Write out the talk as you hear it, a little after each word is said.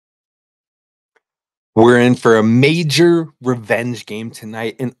We're in for a major revenge game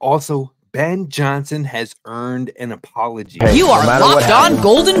tonight, and also Ben Johnson has earned an apology. Hey, You are Locked On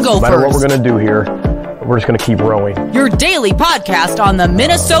Golden Gophers. No matter what we're going to do here, we're just going to keep rowing. Your daily podcast on the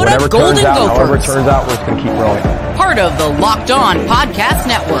Minnesota Golden Gophers. However it turns out, we're just going to keep rowing. Part of the Locked On Podcast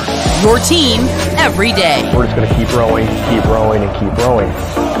Network. Your team every day. We're just going to keep rowing, and keep rowing.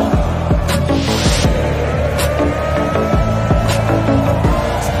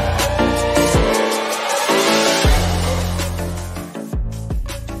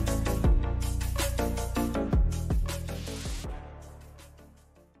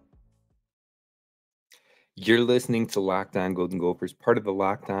 You're listening to Locked On Golden Gophers, part of the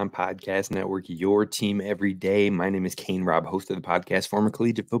Locked On Podcast Network, your team every day. My name is Kane Rob, host of the podcast, former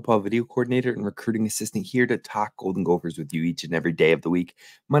collegiate football video coordinator and recruiting assistant, here to talk Golden Gophers with you each and every day of the week,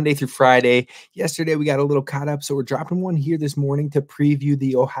 Monday through Friday. Yesterday, we got a little caught up, so we're dropping one here this morning to preview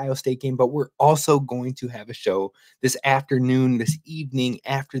the Ohio State game, but we're also going to have a show this afternoon, this evening,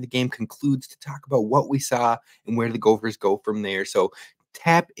 after the game concludes, to talk about what we saw and where the Gophers go from there. So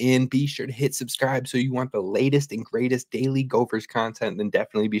tap in, be sure to hit subscribe. So you want the latest and greatest daily Gophers content, then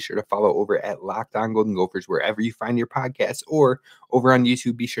definitely be sure to follow over at Locked On Golden Gophers wherever you find your podcasts, or over on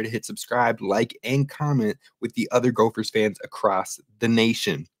YouTube. Be sure to hit subscribe, like, and comment with the other Gophers fans across the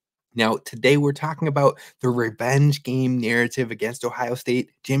nation. Now, today we're talking about the revenge game narrative against Ohio State.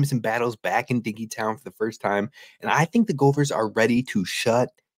 Jamison Battle's back in Dinkytown for the first time, and I think the Gophers are ready to shut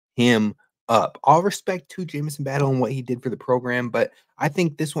him up. All respect to Jamison Battle and what he did for the program, but I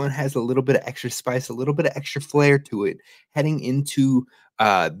think this one has a little bit of extra spice, a little bit of extra flair to it heading into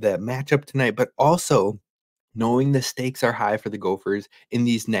the matchup tonight, but also knowing the stakes are high for the Gophers in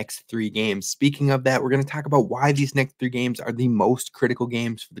these next three games. Speaking of that, we're going to talk about why these next three games are the most critical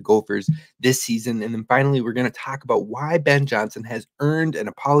games for the Gophers this season. And then finally, we're going to talk about why Ben Johnson has earned an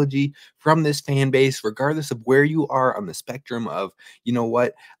apology from this fan base, regardless of where you are on the spectrum of, you know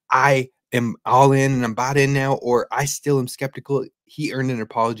what, I am all in and I'm bought in now, or I still am skeptical. He earned an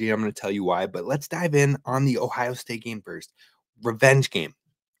apology. I'm going to tell you why, but let's dive in on the Ohio State game first. Revenge game,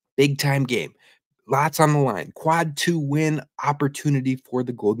 big time game. Lots on the line. Quad 2 win opportunity for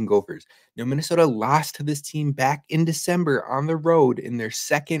the Golden Gophers. Now, Minnesota lost to this team back in December on the road in their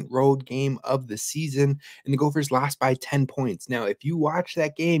second road game of the season, and the Gophers lost by 10 points. Now, if you watch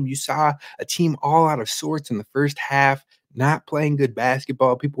that game, you saw a team all out of sorts in the first half, not playing good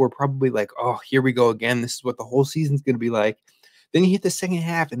basketball. People were probably like, oh, here we go again. This is what the whole season's going to be like. Then you hit the second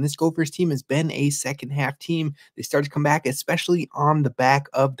half, and this Gophers team has been a second half team. They started to come back, especially on the back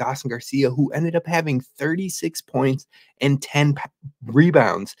of Dawson Garcia, who ended up having 36 points and 10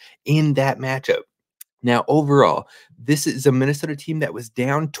 rebounds in that matchup. Now, overall, this is a Minnesota team that was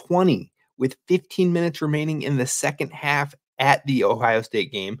down 20 with 15 minutes remaining in the second half at the Ohio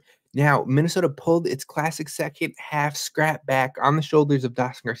State game. Now, Minnesota pulled its classic second half scrap back on the shoulders of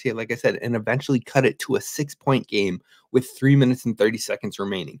Dawson Garcia, like I said, and eventually cut it to a 6-point game with 3 minutes and 30 seconds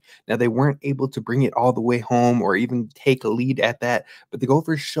remaining. Now, they weren't able to bring it all the way home or even take a lead at that, but the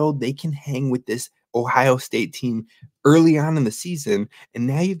Gophers showed they can hang with this Ohio State team early on in the season, and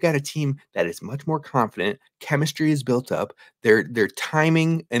now you've got a team that is much more confident. Chemistry is built up. Their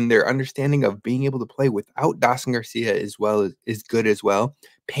timing and their understanding of being able to play without Dawson Garcia as well is good as well.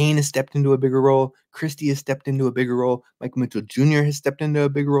 Payne has stepped into a bigger role. Christie has stepped into a bigger role. Michael Mitchell Jr. has stepped into a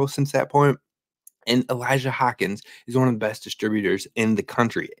bigger role since that point. And Elijah Hawkins is one of the best distributors in the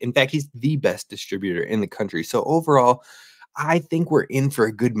country. In fact, he's the best distributor in the country. So overall, I think we're in for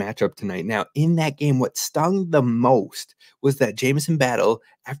a good matchup tonight. Now, in that game, what stung the most was that Jamison Battle,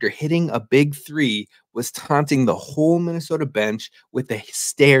 after hitting a big three, was taunting the whole Minnesota bench with a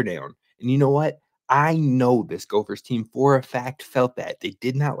stare down. And you know what? I know this Gophers team for a fact felt that. They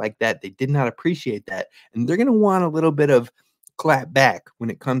did not like that. They did not appreciate that. And they're going to want a little bit of clap back when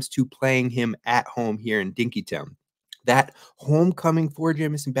it comes to playing him at home here in Dinkytown. That homecoming for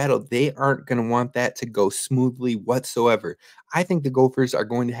Jamison Battle, they aren't going to want that to go smoothly whatsoever. I think the Gophers are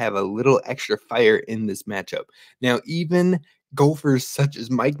going to have a little extra fire in this matchup. Now, even Gophers such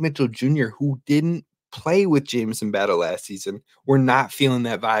as Mike Mitchell Jr., who didn't play with Jamison Battle last season, were not feeling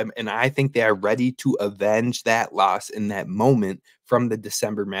that vibe, and I think they are ready to avenge that loss in that moment from the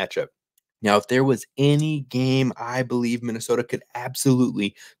December matchup. Now, if there was any game I believe Minnesota could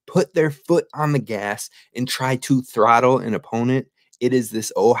absolutely put their foot on the gas and try to throttle an opponent, it is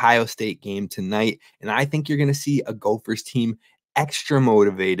this Ohio State game tonight. And I think you're going to see a Gophers team extra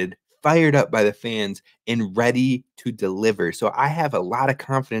motivated, fired up by the fans and ready to deliver. So I have a lot of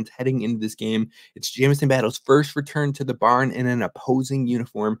confidence heading into this game. It's Jamison Battle's first return to the barn in an opposing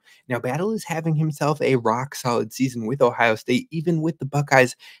uniform. Now, Battle is having himself a rock-solid season with Ohio State, even with the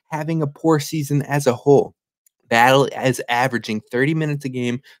Buckeyes having a poor season as a whole. Battle is averaging 30 minutes a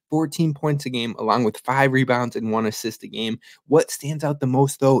game, 14 points a game, along with 5 rebounds and 1 assist a game. What stands out the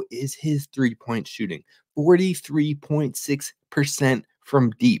most, though, is his three-point shooting. 43.6%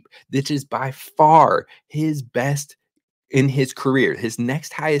 from deep. This is by far his best in his career. His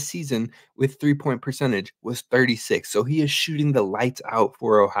next highest season with three-point percentage was 36. So he is shooting the lights out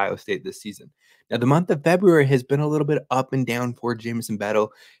for Ohio State this season. Now, the month of February has been a little bit up and down for Jamison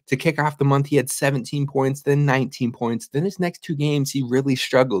Battle. To kick off the month, he had 17 points, then 19 points. Then his next 2 games, he really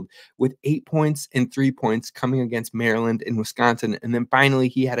struggled with 8 points and 3 points coming against Maryland and Wisconsin. And then finally,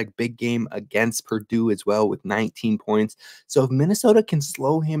 he had a big game against Purdue as well with 19 points. So if Minnesota can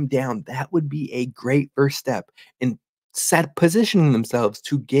slow him down, that would be a great first step in positioning themselves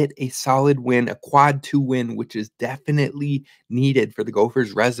to get a solid win, a quad 2 win, which is definitely needed for the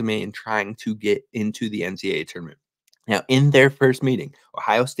Gophers' resume in trying to get into the NCAA tournament. Now, in their first meeting,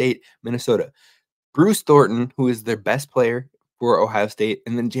 Ohio State, Minnesota, Bruce Thornton, who is their best player for Ohio State,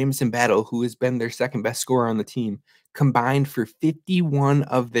 and then Jamison Battle, who has been their second best scorer on the team, combined for 51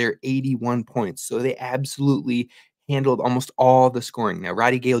 of their 81 points. So they absolutely handled almost all the scoring. Now,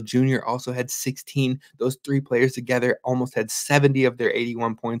 Roddy Gale Jr. also had 16. Those 3 players together almost had 70 of their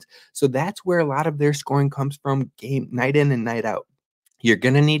 81 points. So that's where a lot of their scoring comes from, game night in and night out. You're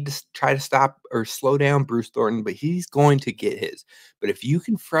going to need to try to stop or slow down Bruce Thornton, but he's going to get his. But if you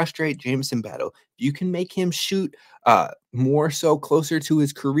can frustrate Jamison Battle, if you can make him shoot more so closer to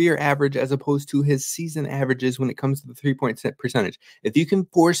his career average as opposed to his season averages when it comes to the three-point percentage, if you can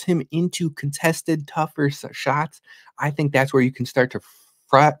force him into contested, tougher shots, I think that's where you can start to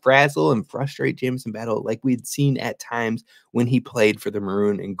frazzle and frustrate Jamison Battle like we'd seen at times when he played for the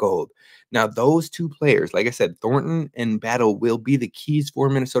Maroon and Gold. Now, those 2 players, like I said, Thornton and Battle, will be the keys for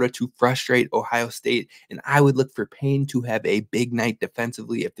Minnesota to frustrate Ohio State, and I would look for Payne to have a big night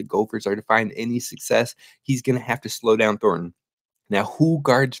defensively. If the Gophers are to find any success, he's going to have to slow down Thornton. Now, who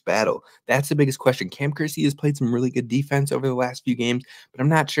guards Battle? That's the biggest question. Cam Christie has played some really good defense over the last few games, but I'm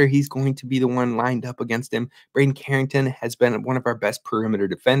not sure he's going to be the one lined up against him. Braden Carrington has been one of our best perimeter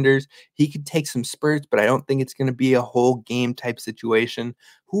defenders. He could take some spurts, but I don't think it's going to be a whole game type situation.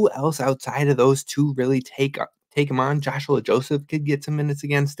 Who else outside of those 2 really take him on? Joshua Joseph could get some minutes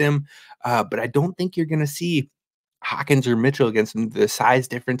against him, but I don't think you're going to see Hawkins or Mitchell against him. The size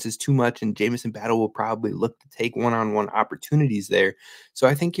difference is too much, and Jamison Battle will probably look to take one-on-one opportunities there. So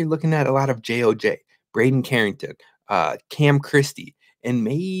I think you're looking at a lot of JOJ, Braden Carrington, Cam Christie, and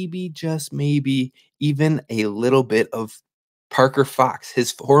maybe, just maybe, even a little bit of Parker Fox,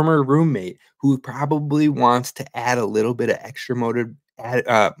 his former roommate, who probably wants to add a little bit of extra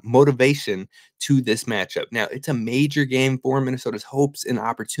motivation to this matchup. Now, it's a major game for Minnesota's hopes and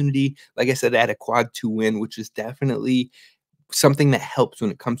opportunity. Like I said, at a quad 2 win, which is definitely something that helps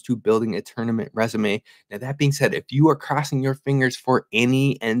when it comes to building a tournament resume. Now, that being said, if you are crossing your fingers for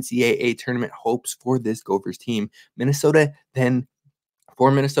any NCAA tournament hopes for this Gophers team, then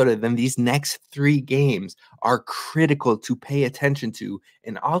these next 3 games are critical to pay attention to.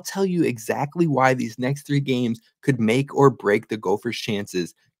 And I'll tell you exactly why these next 3 games could make or break the Gophers'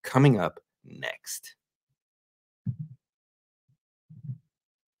 chances coming up next.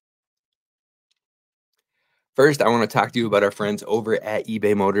 First, I want to talk to you about our friends over at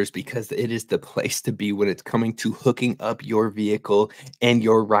eBay Motors, because it is the place to be when it's coming to hooking up your vehicle and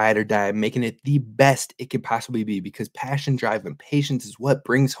your ride or die, making it the best it could possibly be, because passion, drive, and patience is what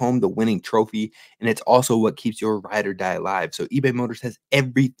brings home the winning trophy, and it's also what keeps your ride or die alive. So eBay Motors has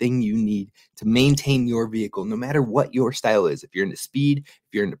everything you need to maintain your vehicle, no matter what your style is. If you're into speed, if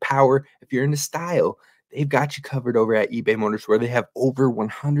you're into power, if you're into style, they've got you covered over at eBay Motors, where they have over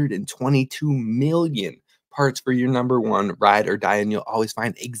 122 million parts for your number one ride or die, and you'll always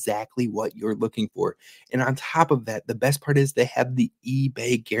find exactly what you're looking for. And on top of that, the best part is they have the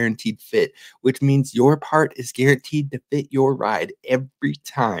eBay guaranteed fit, which means your part is guaranteed to fit your ride every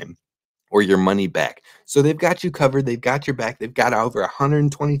time, or your money back. So they've got you covered. They've got your back. They've got over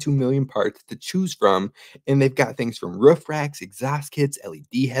 122 million parts to choose from. And they've got things from roof racks, exhaust kits,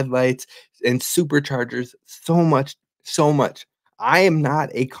 LED headlights, and superchargers. So much, so much. I am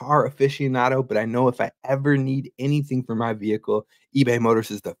not a car aficionado, but I know if I ever need anything for my vehicle, eBay Motors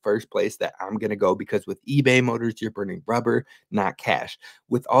is the first place that I'm going to go, because with eBay Motors, you're burning rubber, not cash.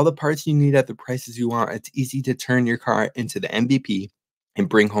 With all the parts you need at the prices you want, it's easy to turn your car into the MVP and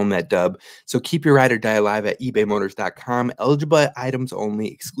bring home that dub. So keep your ride or die alive at ebaymotors.com. Eligible items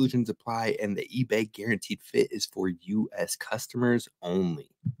only, exclusions apply, and the eBay guaranteed fit is for U.S. customers only.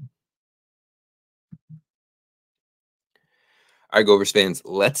 All right, Gophers fans,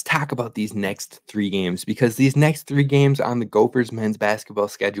 let's talk about these next 3 games, because these next 3 games on the Gophers men's basketball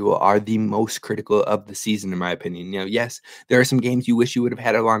schedule are the most critical of the season, in my opinion. Yes, there are some games you wish you would have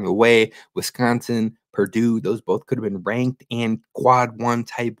had along the way. Wisconsin, Purdue, those both could have been ranked and quad 1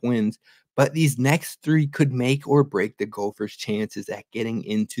 type wins. But these next 3 could make or break the Gophers' chances at getting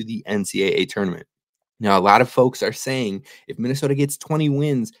into the NCAA tournament. Now, a lot of folks are saying if Minnesota gets 20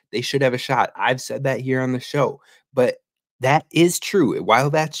 wins, they should have a shot. I've said that here on the show, but that is true. While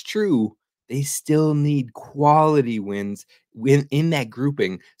that's true, they still need quality wins in that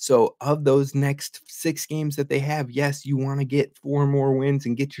grouping. So, of those next 6 games that they have, yes, you want to get 4 more wins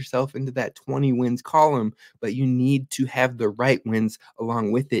and get yourself into that 20 wins column, but you need to have the right wins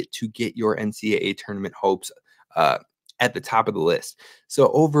along with it to get your NCAA tournament hopes at the top of the list.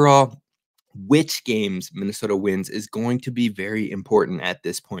 So, overall, which games Minnesota wins is going to be very important at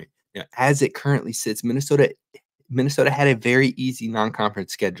this point. As it currently sits, Minnesota had a very easy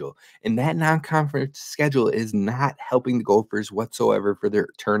non-conference schedule, and that non-conference schedule is not helping the Gophers whatsoever for their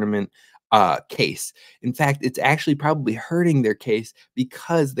tournament case. In fact, it's actually probably hurting their case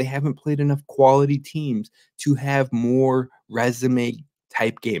because they haven't played enough quality teams to have more resume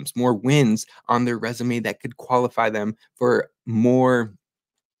type games, more wins on their resume that could qualify them for more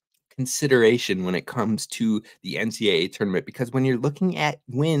consideration when it comes to the NCAA tournament. Because when you're looking at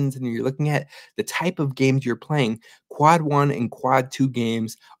wins and you're looking at the type of games you're playing, quad 1 and quad 2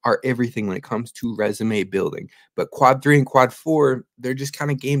 games are everything when it comes to resume building. But quad 3 and quad 4, they're just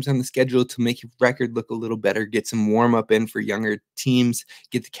kind of games on the schedule to make your record look a little better, get some warm up in for younger teams,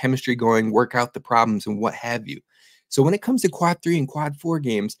 get the chemistry going, work out the problems and what have you. So when it comes to quad 3 and quad 4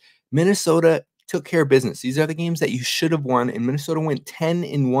 games, Minnesota took care of business. These are the games that you should have won, and Minnesota went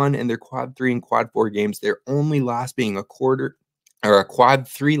 10-1 in their quad 3 and quad 4 games. Their only loss being a quad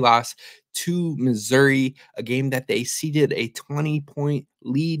 3 loss to Missouri, a game that they ceded a 20-point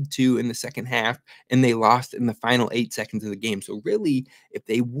lead to in the second half, and they lost in the final 8 seconds of the game. So really, if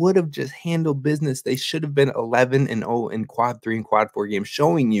they would have just handled business, they should have been 11-0 in quad 3 and quad 4 games,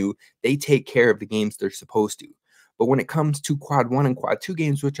 showing you they take care of the games they're supposed to. But when it comes to quad 1 and quad 2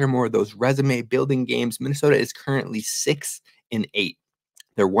 games, which are more of those resume building games, Minnesota is currently 6-8.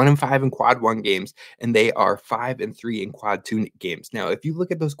 They're 1-5 in quad 1 games, and they are 5-3 in quad 2 games. Now, if you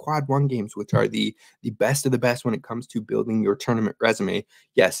look at those quad 1 games, which are the best of the best when it comes to building your tournament resume,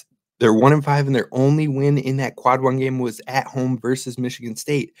 yes, they're 1-5, and their only win in that quad 1 game was at home versus Michigan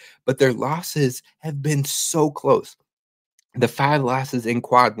State. But their losses have been so close. The 5 losses in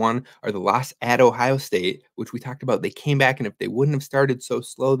quad 1 are the loss at Ohio State, which we talked about. They came back, and if they wouldn't have started so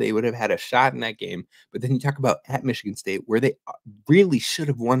slow, they would have had a shot in that game. But then you talk about at Michigan State, where they really should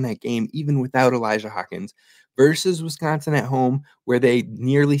have won that game even without Elijah Hawkins, versus Wisconsin at home, where they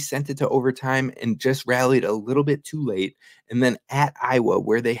nearly sent it to overtime and just rallied a little bit too late. And then at Iowa,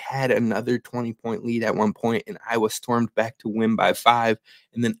 where they had another 20-point lead at one point, and Iowa stormed back to win by 5.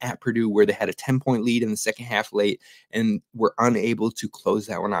 And then at Purdue, where they had a 10-point lead in the second half late and were unable to close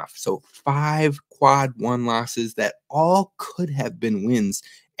that one off. So 5 quad 1 losses that all could have been wins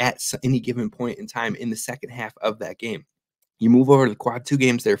at any given point in time in the second half of that game. You move over to the quad 2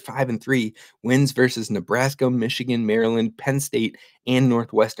 games, they're 5-3 wins versus Nebraska, Michigan, Maryland, Penn State, and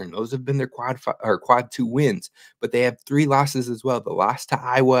Northwestern. Those have been their quad 2 wins, but they have 3 losses as well. The loss to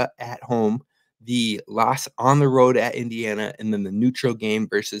Iowa at home, the loss on the road at Indiana, and then the neutral game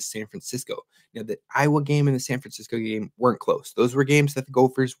versus San Francisco. Now, the Iowa game and the San Francisco game weren't close. Those were games that the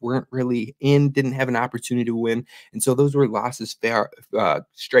Gophers weren't really in, didn't have an opportunity to win, and so those were losses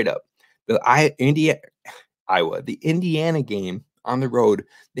straight up. The Indiana game on the road,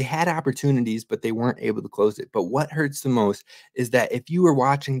 they had opportunities, but they weren't able to close it. But what hurts the most is that if you were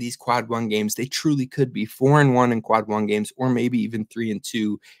watching these quad 1 games, they truly could be 4-1 in quad 1 games, or maybe even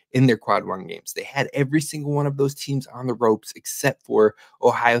 3-2 in their quad 1 games. They had every single one of those teams on the ropes except for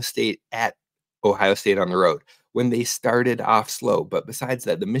Ohio State on the road when they started off slow. But besides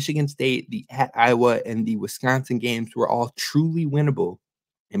that, the Michigan State, the at Iowa, and the Wisconsin games were all truly winnable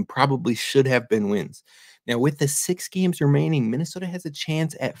and probably should have been wins. Now, with the 6 games remaining, Minnesota has a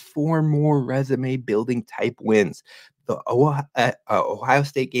chance at 4 more resume building type wins. The Ohio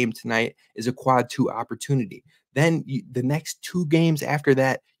State game tonight is a quad 2 opportunity. Then the next 2 games after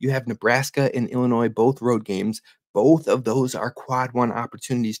that, you have Nebraska and Illinois, both road games. Both of those are quad 1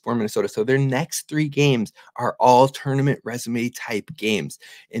 opportunities for Minnesota. So their next 3 games are all tournament resume type games.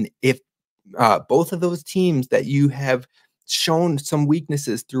 And if both of those teams that you have shown some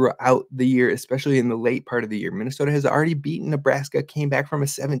weaknesses throughout the year, especially in the late part of the year. Minnesota has already beaten Nebraska, came back from a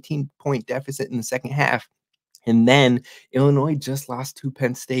 17-point deficit in the second half. And then Illinois just lost to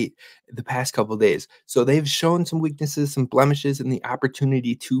Penn State the past couple of days. So they've shown some weaknesses, some blemishes, and the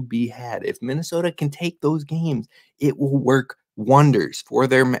opportunity to be had. If Minnesota can take those games, it will work wonders for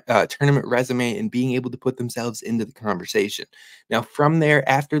their tournament resume and being able to put themselves into the conversation. Now, from there,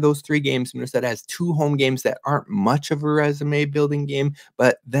 after those 3 games, Minnesota has 2 home games that aren't much of a resume building game,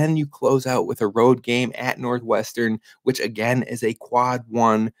 but then you close out with a road game at Northwestern, which again is a quad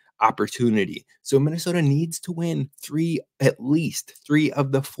 1 opportunity. So Minnesota needs to win at least 3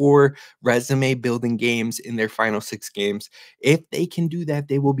 of the 4 resume building games in their final 6 games. If they can do that,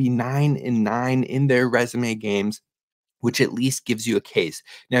 they will be 9-9 in their resume games, which at least gives you a case.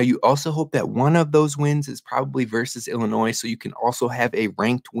 Now, you also hope that one of those wins is probably versus Illinois, so you can also have a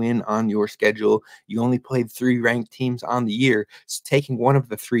ranked win on your schedule. You only played 3 ranked teams on the year, so taking one of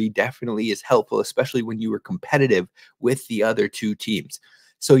the 3 definitely is helpful, especially when you were competitive with the other 2 teams.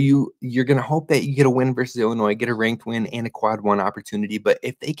 So you're going to hope that you get a win versus Illinois, get a ranked win and a quad 1 opportunity. But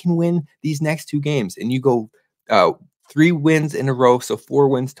if they can win these next 2 games and you go 3 wins in a row, so 4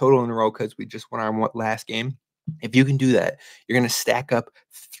 wins total in a row because we just won our last game. If you can do that, you're going to stack up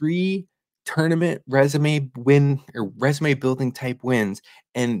 3 tournament resume win or resume building type wins.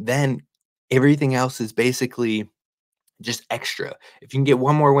 And then everything else is basically just extra. If you can get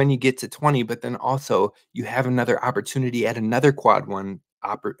one more win, you get to 20, but then also you have another opportunity at another quad 1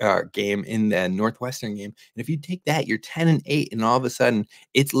 game in the Northwestern game. And if you take that, you're 10-8, and all of a sudden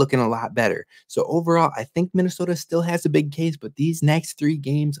it's looking a lot better. So overall, I think Minnesota still has a big case, but these next 3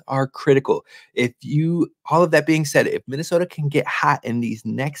 games are critical. All of that being said, if Minnesota can get hot in these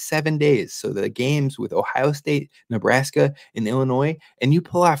next 7 days, so the games with Ohio State, Nebraska, and Illinois, and you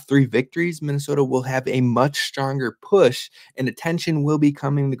pull off 3 victories, Minnesota will have a much stronger push and attention will be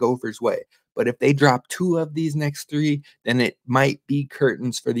coming the Gophers' way. But if they drop 2 of these next 3, then it might be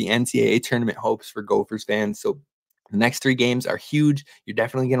curtains for the NCAA tournament hopes for Gophers fans. So the next 3 games are huge. You're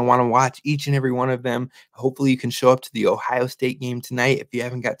definitely going to want to watch each and every one of them. Hopefully you can show up to the Ohio State game tonight. If you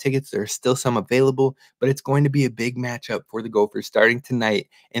haven't got tickets, there's still some available, but it's going to be a big matchup for the Gophers starting tonight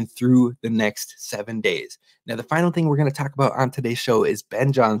and through the next 7 days. Now, the final thing we're going to talk about on today's show is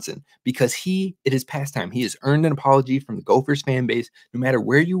Ben Johnson, because it is past time. He has earned an apology from the Gophers fan base. No matter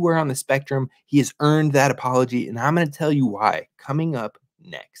where you were on the spectrum, he has earned that apology, and I'm going to tell you why coming up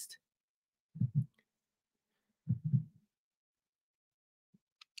next.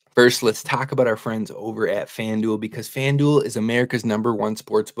 First, let's talk about our friends over at FanDuel, because FanDuel is America's #1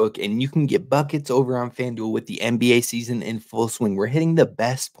 sports book, and you can get buckets over on FanDuel with the NBA season in full swing. We're hitting the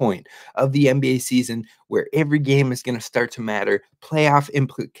best point of the NBA season where every game is going to start to matter. Playoff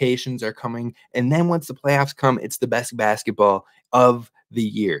implications are coming, and then once the playoffs come, it's the best basketball of the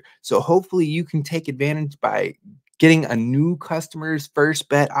year. So hopefully you can take advantage by getting a new customer's first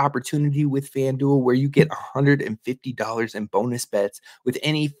bet opportunity with FanDuel, where you get $150 in bonus bets with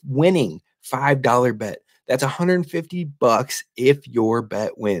any winning $5 bet. That's $150 if your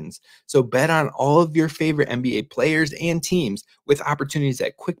bet wins. So bet on all of your favorite NBA players and teams with opportunities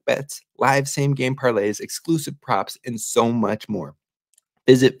at quick bets, live same game parlays, exclusive props, and so much more.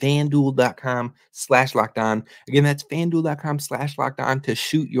 Visit fanduel.com/lockedon. Again, that's fanduel.com/lockedon to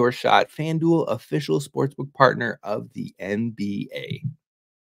shoot your shot. FanDuel, official sportsbook partner of the NBA.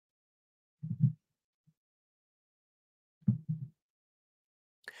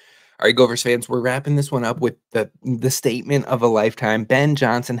 All right, Gophers fans, we're wrapping this one up with the statement of a lifetime. Ben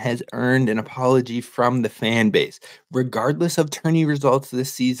Johnson has earned an apology from the fan base. Regardless of tourney results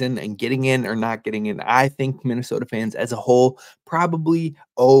this season and getting in or not getting in, I think Minnesota fans as a whole probably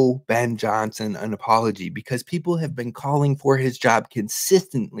owe Ben Johnson an apology, because people have been calling for his job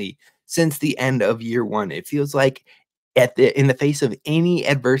consistently since the end of year 1. It feels like in the face of any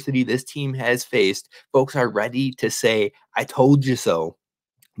adversity this team has faced, folks are ready to say, "I told you so."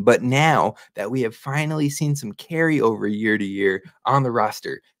 But now that we have finally seen some carryover year to year on the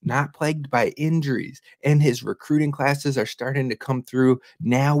roster, not plagued by injuries, and his recruiting classes are starting to come through,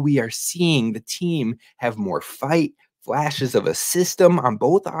 now we are seeing the team have more fight, flashes of a system on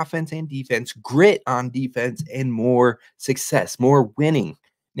both offense and defense, grit on defense, and more success, more winning.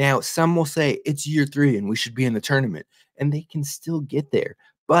 Now, some will say it's year 3 and we should be in the tournament, and they can still get there.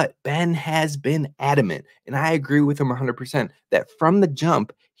 But Ben has been adamant, and I agree with him 100%, that from the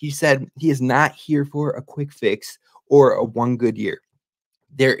jump, he said he is not here for a quick fix or a one good year.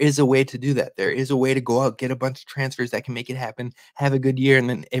 there is a way to do that. There is a way to go out, get a bunch of transfers that can make it happen, have a good year, and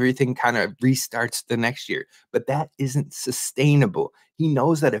then everything kind of restarts the next year. But that isn't sustainable. He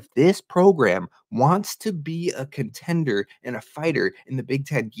knows that if this program wants to be a contender and a fighter in the Big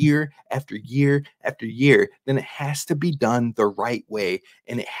Ten year after year after year, then it has to be done the right way,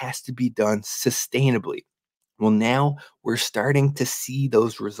 and it has to be done sustainably. Well, now we're starting to see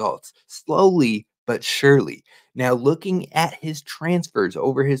those results slowly but surely. Now, looking at his transfers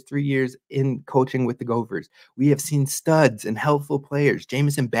over his 3 years in coaching with the Gophers, we have seen studs and helpful players.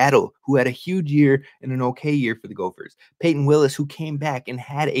 Jamison Battle, who had a huge year and an okay year for the Gophers. Peyton Willis, who came back and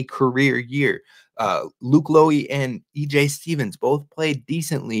had a career year. Luke Lowy and EJ Stevens both played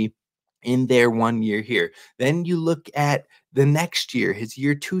decently in their 1 year here. Then you look at the next year, his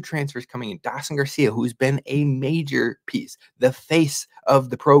year 2 transfers coming in. Dawson Garcia, who's been a major piece, the face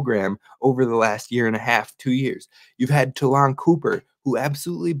of the program over the last year and a half, 2 years. You've had Talon Cooper, who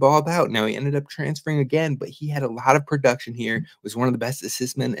absolutely balled out. Now he ended up transferring again, but he had a lot of production here, was one of the best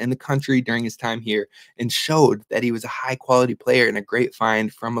assist men in the country during his time here, and showed that he was a high quality player and a great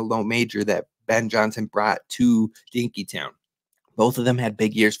find from a low major that Ben Johnson brought to Dinkytown. Both of them had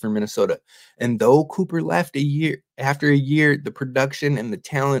big years for Minnesota. And though Cooper left after a year, the production and the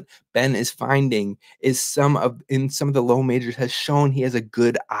talent Ben is finding is in some of the low majors has shown he has a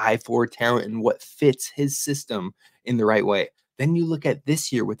good eye for talent and what fits his system in the right way. Then you look at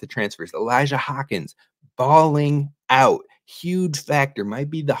this year with the transfers. Elijah Hawkins balling out. Huge factor, might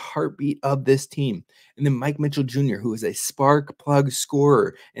be the heartbeat of this team. And then Mike Mitchell Jr., who is a spark plug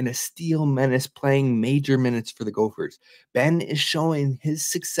scorer and a steal menace playing major minutes for the Gophers. Ben is showing his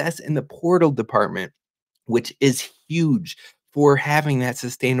success in the portal department, which is huge for having that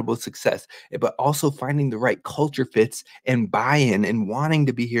sustainable success, but also finding the right culture fits and buy-in and wanting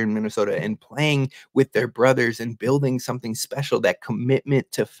to be here in Minnesota and playing with their brothers and building something special, that commitment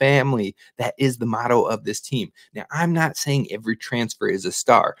to family that is the motto of this team. Now, I'm not saying every transfer is a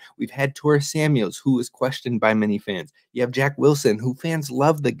star. We've had Torres Samuels, who is questioned by many fans. You have Jack Wilson, who fans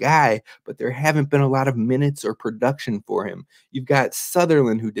love the guy, but there haven't been a lot of minutes or production for him. You've got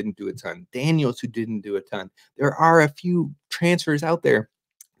Sutherland, who didn't do a ton, Daniels, who didn't do a ton. There are a few transfers out there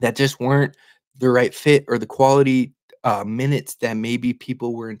that just weren't the right fit or the quality minutes that maybe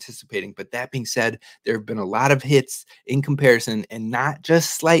people were anticipating. But that being said, there have been a lot of hits in comparison, and not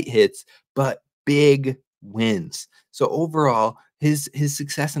just slight hits, but big wins. So overall, his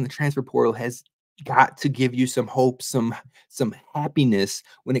success in the transfer portal has got to give you some hope, some happiness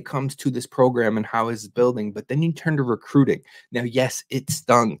when it comes to this program and how it's building. But then you turn to recruiting. Now, yes, it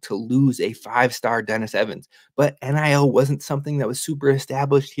stung to lose a 5-star Dennis Evans, but NIL wasn't something that was super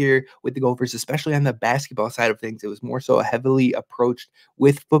established here with the Gophers, especially on the basketball side of things. It was more so heavily approached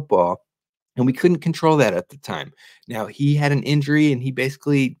with football, and we couldn't control that at the time. Now, he had an injury, and he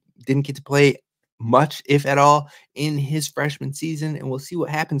basically didn't get to play much, if at all, in his freshman season, and we'll see what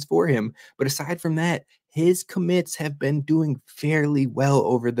happens for him. But aside from that, his commits have been doing fairly well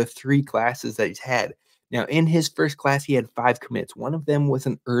over the 3 classes that he's had. Now, in his first class, he had 5 commits. One of them was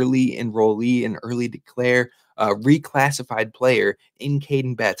an early enrollee, an early declare, reclassified player in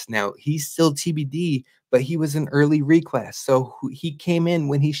Caden Betts. Now, he's still TBD, but he was an early reclass. So he came in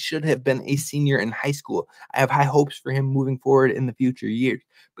when he should have been a senior in high school. I have high hopes for him moving forward in the future years.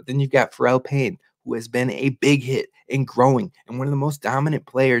 But then you've got Pharrell Payne, who has been a big hit and growing and one of the most dominant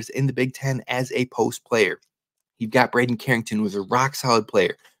players in the Big Ten as a post player. You've got Braden Carrington, who is a rock solid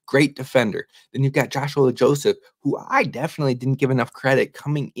player, great defender. Then you've got Joshua Joseph, who I definitely didn't give enough credit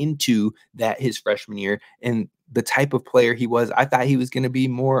coming into that his freshman year, and the type of player he was. I thought he was going to be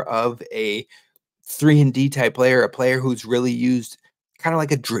more of a 3-and-D type player, a player who's really used kind of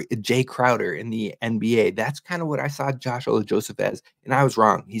like a Jay Crowder in the NBA. That's kind of what I saw Joshua Joseph as, and I was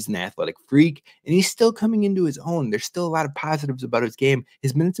wrong. He's an athletic freak, and he's still coming into his own. There's still a lot of positives about his game.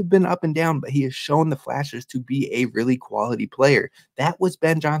 His minutes have been up and down, but he has shown the flashes to be a really quality player. That was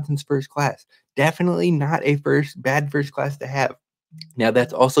Ben Johnson's first class. Definitely not a bad first class to have. Now,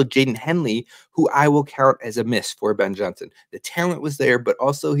 that's also Jaden Henley, who I will count as a miss for Ben Johnson. The talent was there, but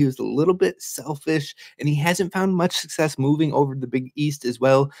also he was a little bit selfish, and he hasn't found much success moving over to the Big East as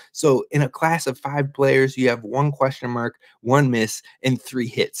well. So in a class of 5 players, you have 1 question mark, 1 miss, and 3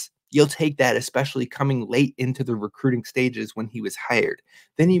 hits. You'll take that, especially coming late into the recruiting stages when he was hired.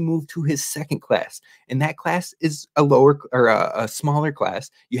 Then he moved to his second class, and that class is a smaller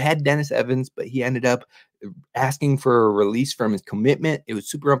class. You had Dennis Evans, but he ended up asking for a release from his commitment. It was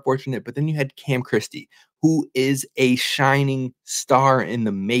super unfortunate. But then you had Cam Christie, who is a shining star in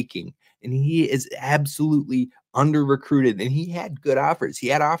the making. And he is absolutely under-recruited, and he had good offers. He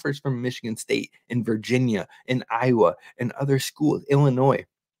had offers from Michigan State and Virginia and Iowa and other schools, Illinois.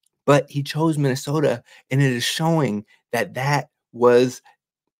 But he chose Minnesota, and it is showing that that was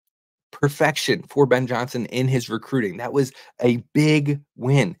perfection for Ben Johnson in his recruiting. That was a big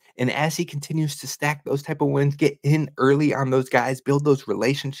win. And as he continues to stack those type of wins, get in early on those guys, build those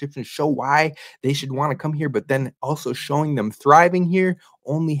relationships and show why they should want to come here, but then also showing them thriving here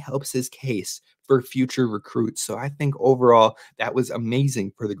only helps his case for future recruits. So I think overall that was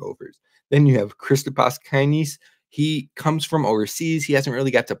amazing for the Gophers. Then you have Kristaps Kainis. He comes from overseas. He hasn't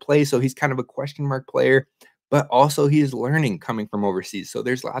really got to play, so he's kind of a question mark player, but also he is learning coming from overseas. So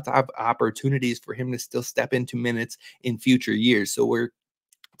there's lots of opportunities for him to still step into minutes in future years. So we're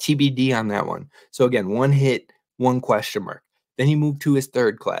TBD on that one. So again, one hit, one question mark. Then he moved to his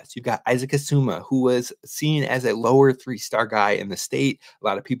third class. You've got Isaac Asuma, who was seen as a lower 3-star guy in the state. A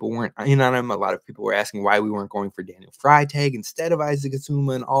lot of people weren't in on him. A lot of people were asking why we weren't going for Daniel Freitag instead of Isaac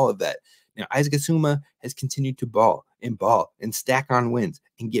Asuma and all of that. Now, Isaac Asuma has continued to ball and stack on wins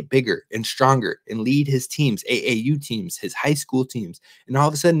and get bigger and stronger and lead his teams, AAU teams, his high school teams. And all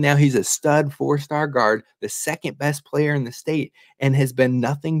of a sudden now he's a stud 4-star guard, the second best player in the state, and has been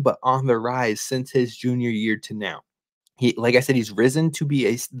nothing but on the rise since his junior year to now. Like I said, he's risen to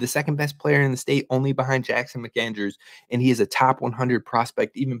be the second best player in the state, only behind Jackson McAndrews, and he is a top 100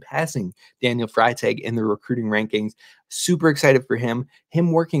 prospect, even passing Daniel Freitag in the recruiting rankings. Super excited for him.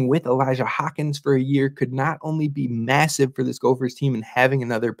 Him working with Elijah Hawkins for a year could not only be massive for this Gophers team and having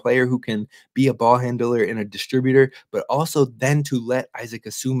another player who can be a ball handler and a distributor, but also then to let Isaac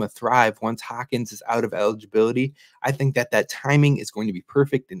Asuma thrive once Hawkins is out of eligibility. I think that timing is going to be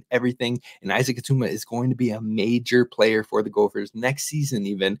perfect in everything, and Isaac Asuma is going to be a major player for the Gophers next season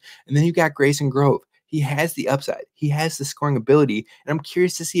even. And then you got Grayson Grove. He has the upside. He has the scoring ability. And I'm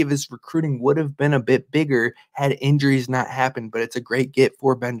curious to see if his recruiting would have been a bit bigger had injuries not happened. But it's a great get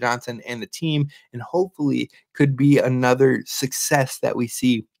for Ben Johnson and the team, and hopefully could be another success that we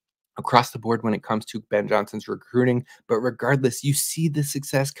see across the board when it comes to Ben Johnson's recruiting. But regardless, you see the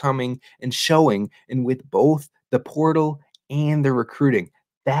success coming and showing, and with both the portal and the recruiting,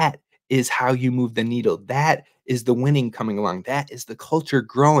 that is how you move the needle. That is the winning coming along. That is the culture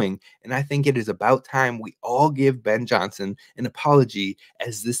growing. And I think it is about time we all give Ben Johnson an apology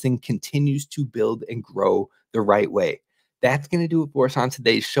as this thing continues to build and grow the right way. That's going to do it for us on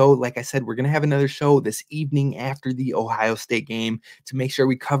today's show. Like I said, we're going to have another show this evening after the Ohio State game to make sure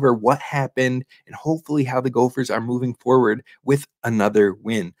we cover what happened and hopefully how the Gophers are moving forward with another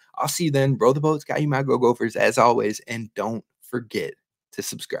win. I'll see you then. Row the boat, Sky, you might go Gophers as always. And don't forget to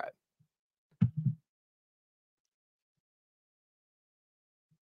subscribe.